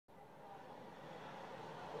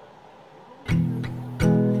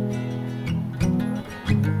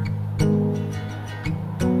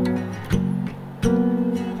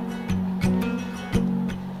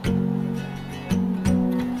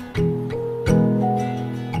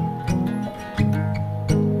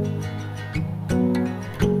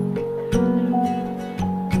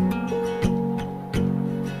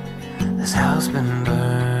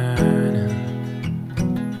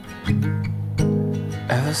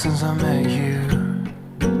since I met you.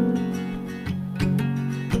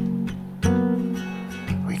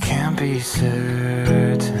 We can't be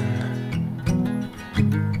certain.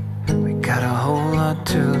 We got a whole lot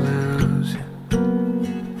to lose.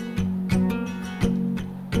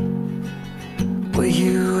 Will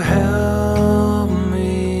you help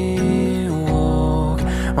me walk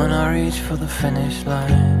when I reach for the finish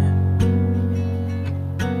line?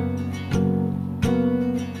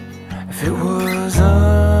 If it was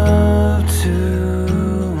up to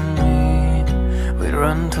me, we'd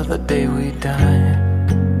run till the day we die.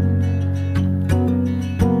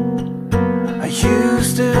 Are you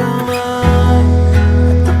still mine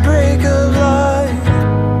at the break of light?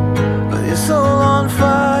 With your soul on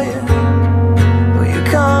fire, will you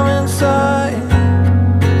come inside?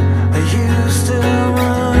 Are you still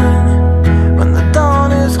mine when the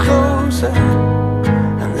dawn is closer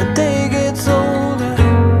and the day gets older?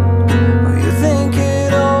 Will you think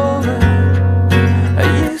it over?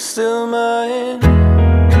 Are you still mine?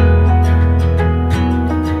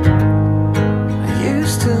 Are you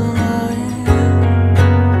still mine?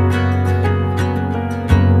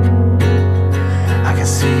 I can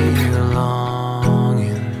see you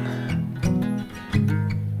longing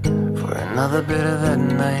for another bit of that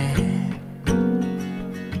night.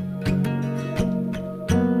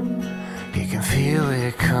 You can feel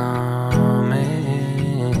it coming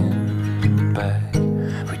back.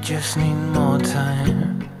 We just need more time.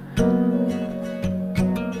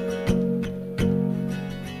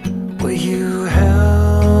 Will you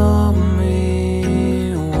help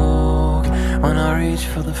me walk when I reach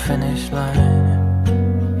for the finish line?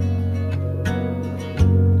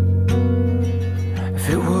 If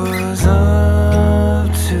it was up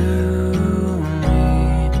to me,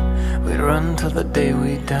 we'd run till the day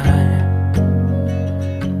we die.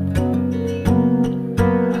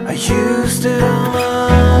 Are you still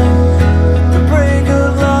mine at the break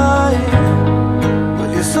of light?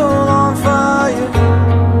 With your soul on fire,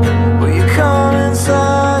 will you come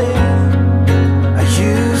inside? Are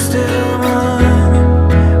you still mine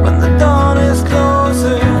when the dawn is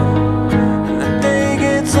closer and the day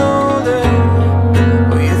gets older?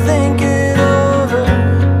 Will you think it over?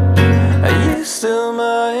 Are you still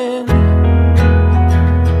mine?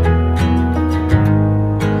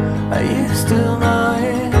 Are you still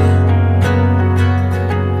mine?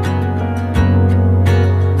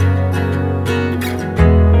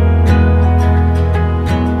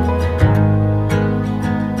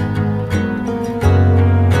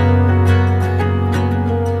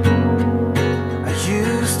 Are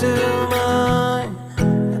you still mine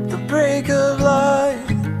at the break of light?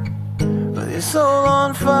 With your soul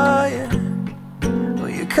on fire, will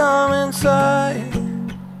you come inside?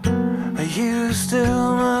 Are you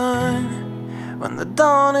still mine when the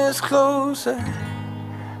dawn is closer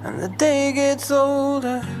and the day gets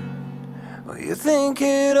older? Will you think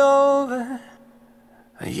it over?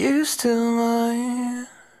 Are you still mine?